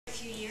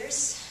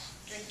years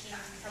drinking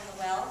from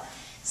the well,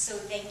 so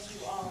thank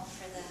you all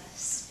for the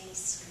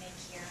space you make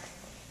here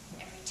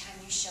every time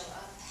you show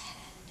up.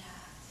 And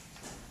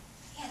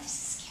yeah, this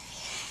is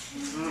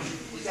scary.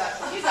 You got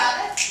it. You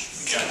got it.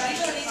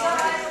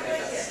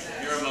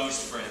 You're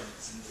amongst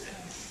friends.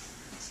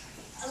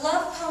 A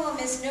love poem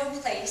is no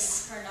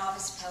place for a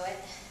novice poet.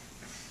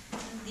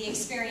 The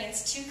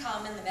experience too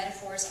common, the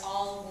metaphors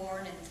all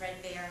worn and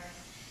threadbare.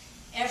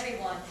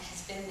 Everyone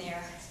has been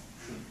there.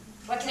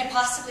 What can I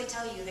possibly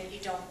tell you that you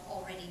don't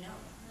already know?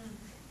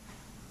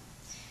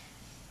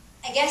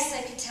 I guess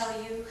I could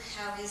tell you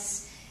how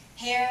his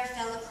hair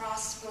fell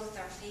across both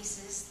our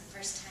faces the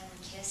first time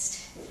we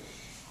kissed.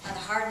 How the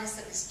hardness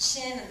of his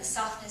chin and the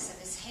softness of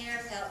his hair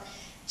felt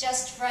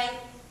just right.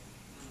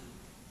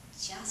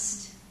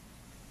 Just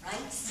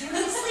right?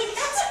 Seriously?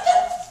 That's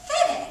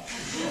pathetic.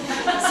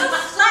 So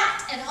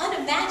flat and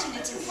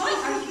unimaginative. Why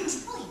are you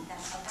telling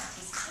them about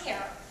his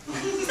hair?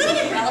 Is that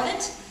even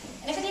relevant?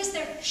 And if it is,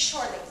 there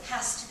surely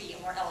has to be a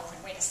more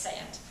eloquent way to say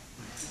it.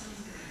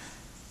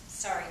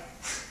 Sorry.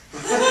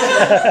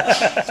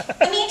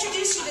 Let me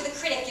introduce you to the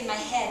critic in my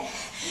head.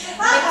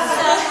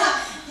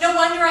 It's, no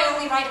wonder I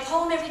only write a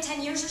poem every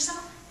 10 years or so.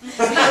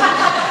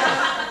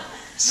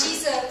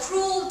 She's a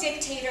cruel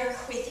dictator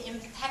with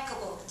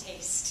impeccable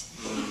taste.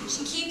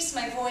 She keeps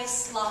my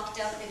voice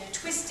locked up in a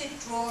twisted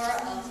drawer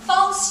of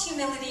false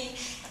humility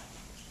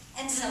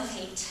and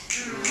self-hate.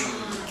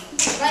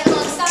 Right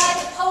alongside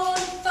the poem,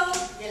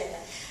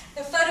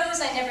 the photos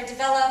I never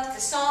develop,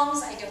 the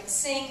songs I don't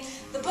sing,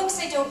 the books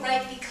I don't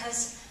write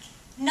because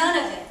none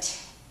of it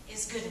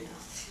is good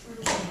enough.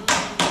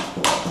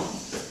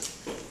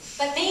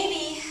 But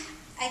maybe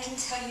I can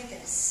tell you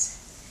this.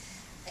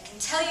 I can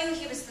tell you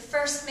he was the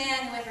first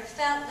man who ever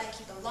felt like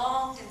he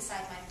belonged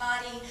inside my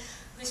body,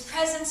 whose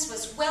presence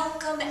was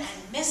welcome and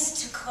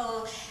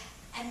mystical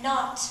and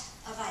not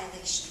a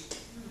violation.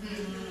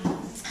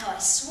 How I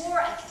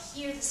swore I could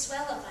hear the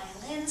swell of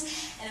violins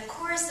and a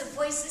chorus of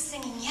voices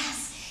singing,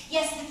 yes,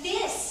 yes,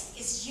 this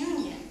is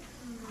union.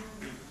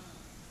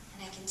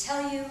 And I can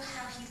tell you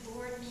how he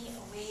lured me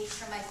away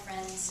from my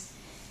friends,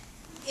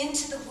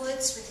 into the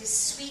woods with his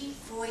sweet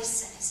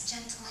voice and his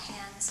gentle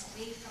hands,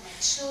 away from my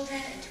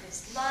children, into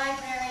his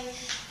library,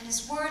 and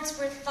his words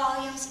worth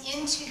volumes,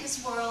 into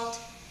his world,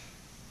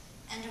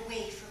 and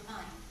away from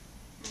mine.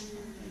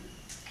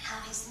 How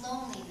his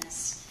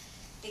loneliness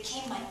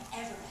became my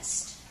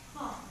Everest, a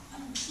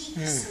peak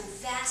so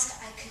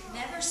vast I could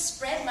never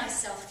spread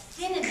myself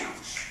thin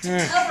enough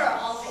to cover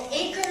all the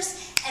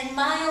acres and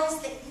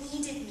miles that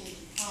needed me,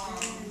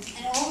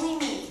 and only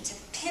me to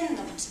pin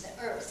them to the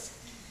earth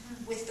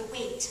with the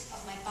weight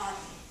of my body.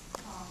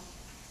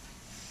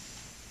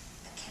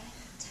 But can I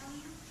tell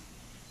you?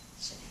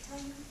 Should I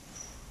tell you?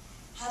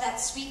 How that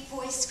sweet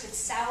voice could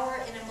sour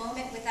in a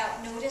moment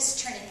without notice,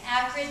 turning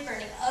acrid,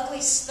 burning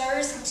ugly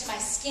slurs into my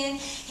skin.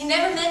 He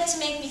never meant to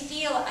make me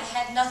feel I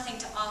had nothing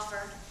to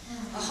offer.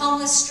 A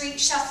homeless street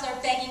shuffler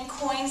begging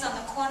coins on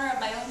the corner of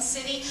my own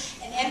city,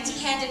 an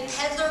empty-handed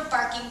peddler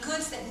barking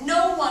goods that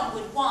no one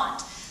would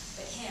want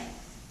but him.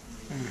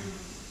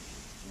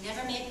 He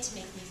never meant to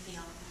make me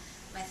feel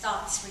my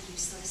thoughts were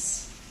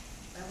useless.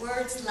 My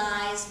words,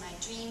 lies, my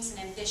dreams and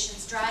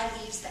ambitions, dry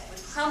leaves that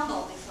would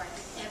crumble before I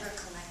could ever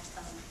collect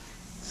them.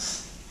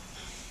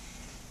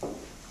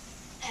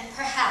 And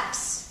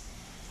perhaps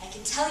I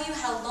can tell you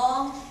how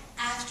long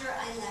after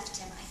I left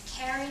him, I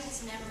carried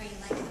his memory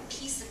like a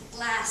piece of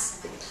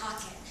glass in my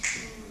pocket,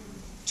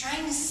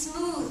 trying to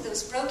smooth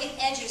those broken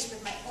edges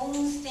with my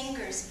own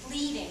fingers,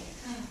 bleeding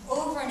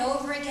over and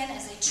over again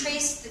as I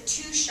traced the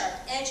two sharp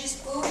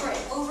edges over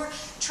and over,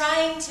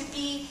 trying to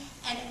be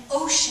an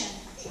ocean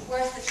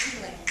worth of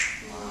healing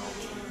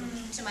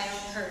to my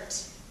own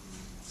hurt.